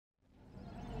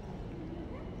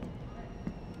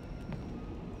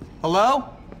Hello?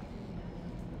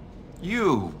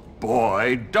 You,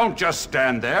 boy, don't just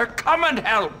stand there. Come and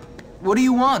help! What do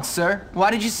you want, sir?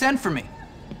 Why did you send for me?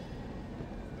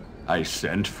 I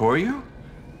sent for you?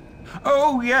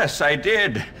 Oh, yes, I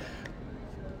did.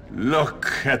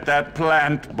 Look at that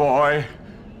plant, boy.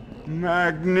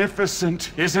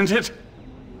 Magnificent, isn't it?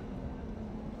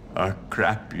 A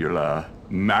crapula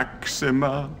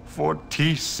maxima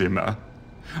fortissima.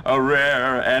 A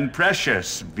rare and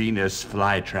precious Venus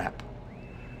flytrap.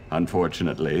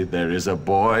 Unfortunately, there is a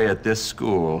boy at this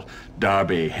school,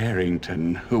 Darby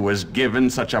Harrington, who was given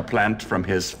such a plant from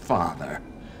his father.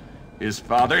 His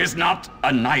father is not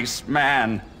a nice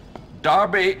man.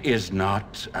 Darby is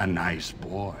not a nice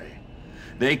boy.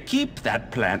 They keep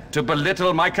that plant to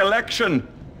belittle my collection.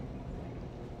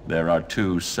 There are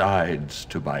two sides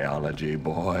to biology,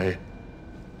 boy.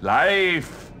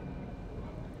 Life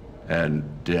and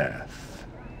death.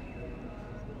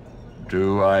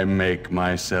 Do I make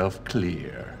myself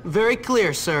clear? Very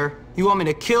clear, sir. You want me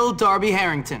to kill Darby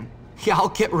Harrington? Yeah, I'll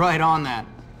get right on that.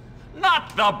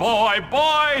 Not the boy,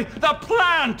 boy! The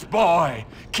plant, boy!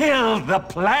 Kill the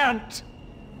plant!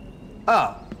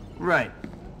 Oh, right.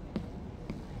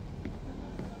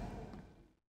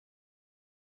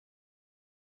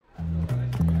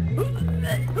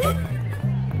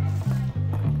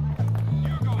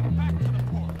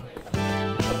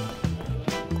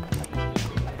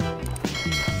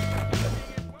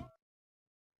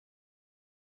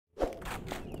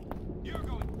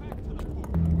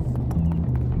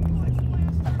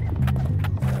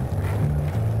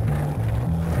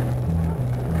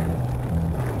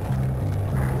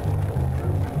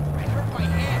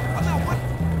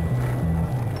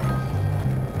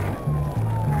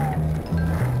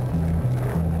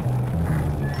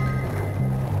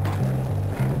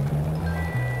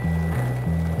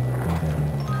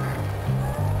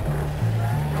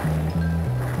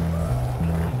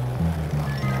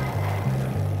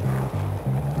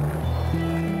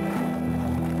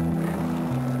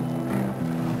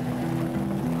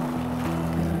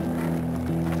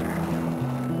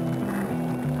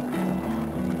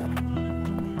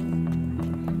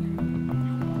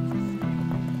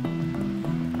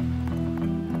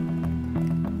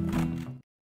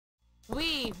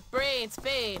 Weave, braids,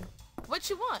 fade. What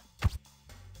you want?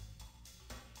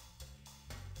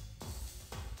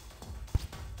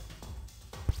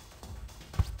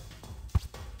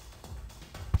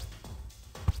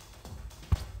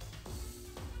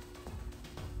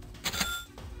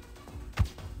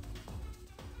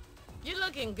 You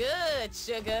looking good,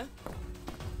 sugar.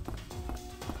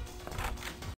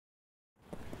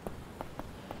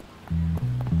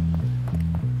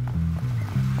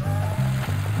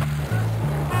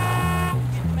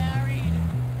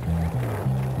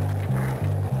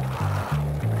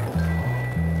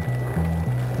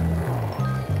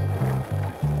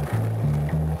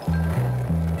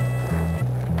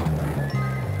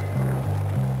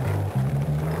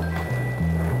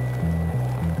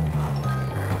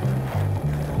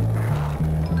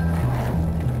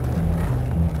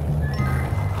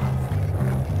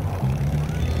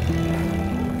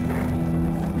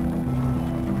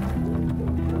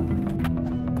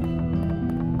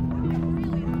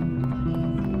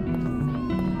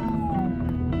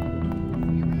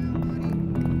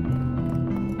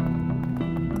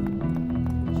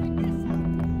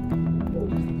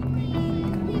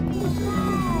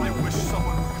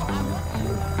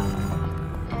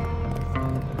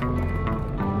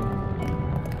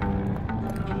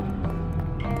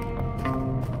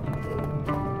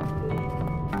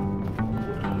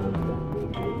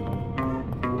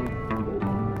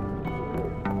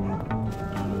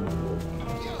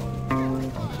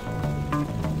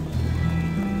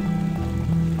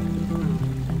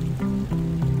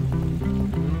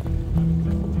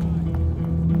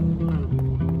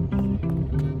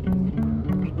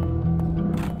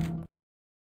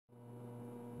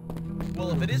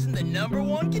 If it isn't the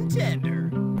 #1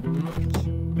 contender.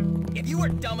 If you were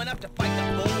dumb enough to fight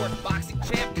the Bulwark boxing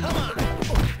champ, come on!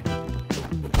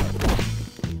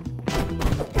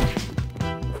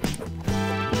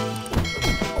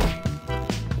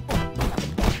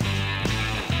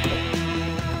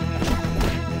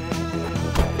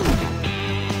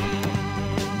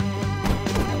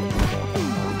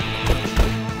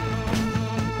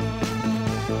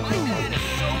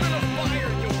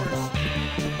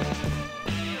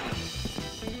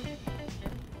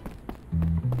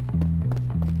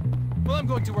 I'm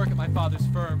going to work at my father's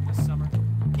firm this summer.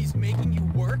 He's making you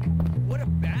work? What a